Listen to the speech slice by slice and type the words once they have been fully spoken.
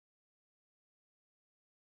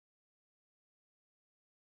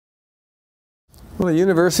Well, the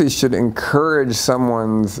university should encourage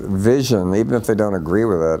someone's vision, even if they don't agree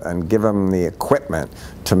with it, and give them the equipment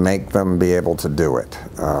to make them be able to do it.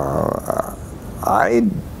 I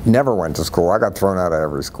never went to school. I got thrown out of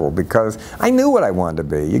every school because I knew what I wanted to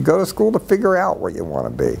be. You go to school to figure out what you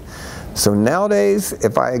want to be. So nowadays,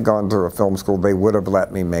 if I had gone to a film school, they would have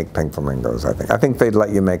let me make Pink Flamingos, I think. I think they'd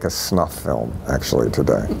let you make a snuff film, actually,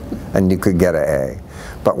 today. And you could get an A.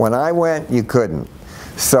 But when I went, you couldn't.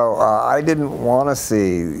 So I didn't want to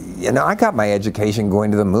see, you know, I got my education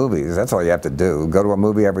going to the movies. That's all you have to do. Go to a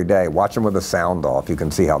movie every day. Watch them with the sound off. You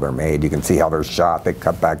can see how they're made. You can see how they're shot. They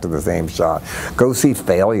cut back to the same shot. Go see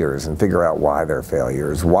failures and figure out why they're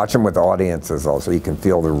failures. Watch them with audiences also. You can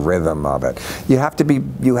feel the rhythm of it. You have to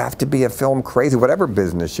be a film crazy. Whatever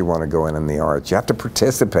business you want to go in the arts, you have to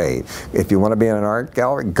participate. If you want to be in an art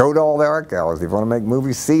gallery, go to all the art galleries. If you want to make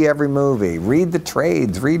movies, see every movie. Read the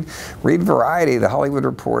trades. Read Variety, the Hollywood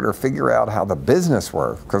Reporter, figure out how the business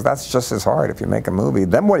works, because that's just as hard if you make a movie.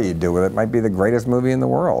 Then what do you do with it? It might be the greatest movie in the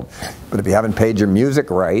world. But if you haven't paid your music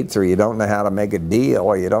rights, or you don't know how to make a deal,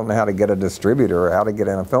 or you don't know how to get a distributor, or how to get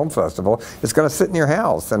in a film festival, it's going to sit in your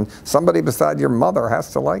house, and somebody beside your mother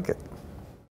has to like it.